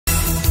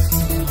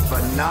of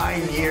a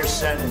 9-year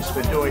sentence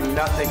for doing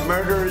nothing.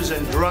 Murderers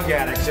and drug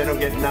addicts, they don't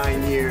get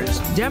 9 years.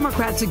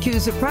 Democrats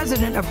accuse the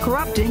president of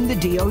corrupting the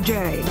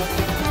DOJ.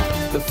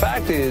 The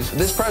fact is,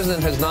 this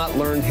president has not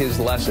learned his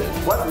lesson.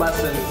 What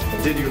lesson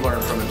did you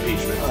learn from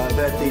impeachment?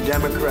 That the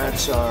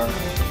Democrats are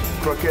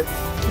crooked,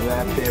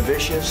 that they're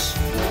vicious.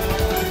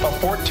 A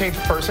 14th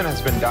person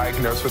has been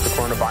diagnosed with the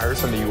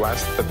coronavirus in the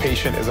U.S. The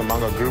patient is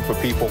among a group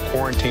of people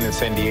quarantined in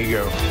San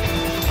Diego.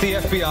 The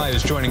FBI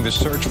is joining the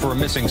search for a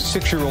missing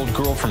 6-year-old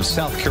girl from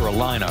South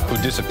Carolina who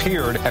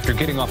disappeared after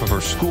getting off of her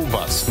school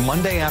bus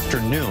Monday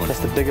afternoon. It's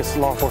the biggest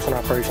law enforcement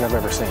operation I've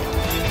ever seen.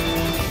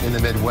 In the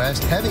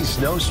Midwest, heavy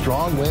snow,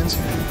 strong winds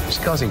is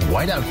causing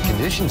whiteout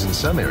conditions in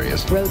some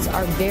areas. Roads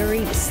are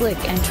very slick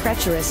and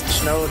treacherous.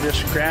 Snow,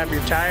 just grab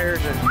your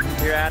tires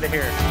and you're out of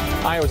here.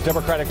 Iowa's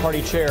Democratic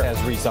Party chair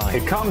has resigned.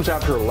 It comes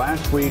after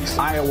last week's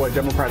Iowa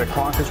Democratic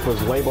caucus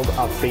was labeled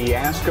a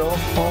fiasco.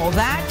 All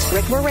that.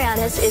 Rick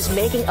Moranis is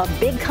making a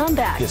big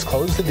comeback. He has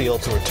closed the deal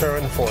to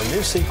return for a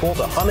new sequel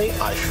to Honey,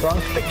 I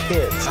Shrunk the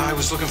Kids. I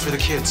was looking for the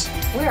kids.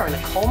 We are in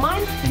a coal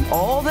mine? And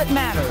all that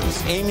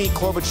matters. Amy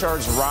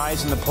Klobuchar's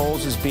rise in the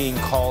polls is being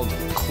called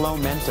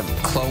clomentum.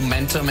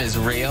 Clomentum is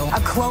real? A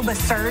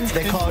clobasurge?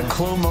 They call it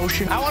clo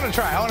motion. I want to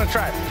try.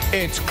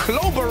 It's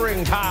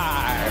clobering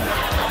time.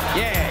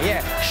 Yeah.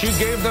 She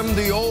gave them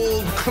the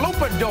old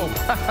clopadope.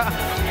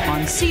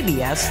 On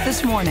CBS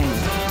This Morning.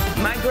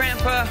 My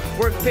grandpa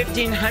worked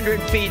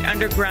 1,500 feet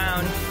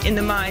underground in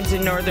the mines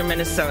in northern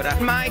Minnesota.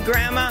 My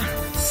grandma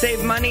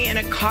saved money in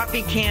a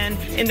coffee can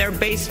in their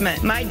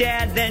basement. My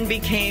dad then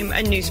became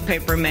a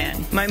newspaper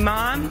man. My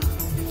mom,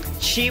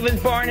 she was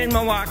born in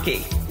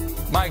Milwaukee.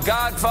 My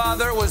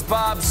godfather was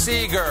Bob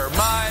Seeger.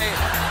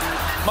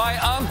 My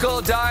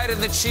uncle died in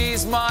the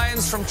cheese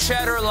mines from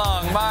cheddar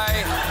lung.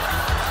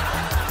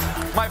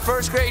 My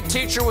first grade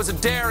teacher was a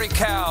dairy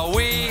cow.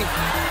 We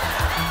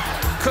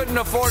couldn't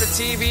afford a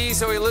TV,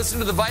 so we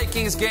listened to the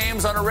Vikings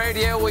games on a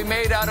radio we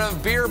made out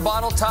of beer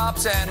bottle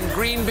tops and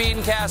green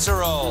bean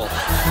casserole.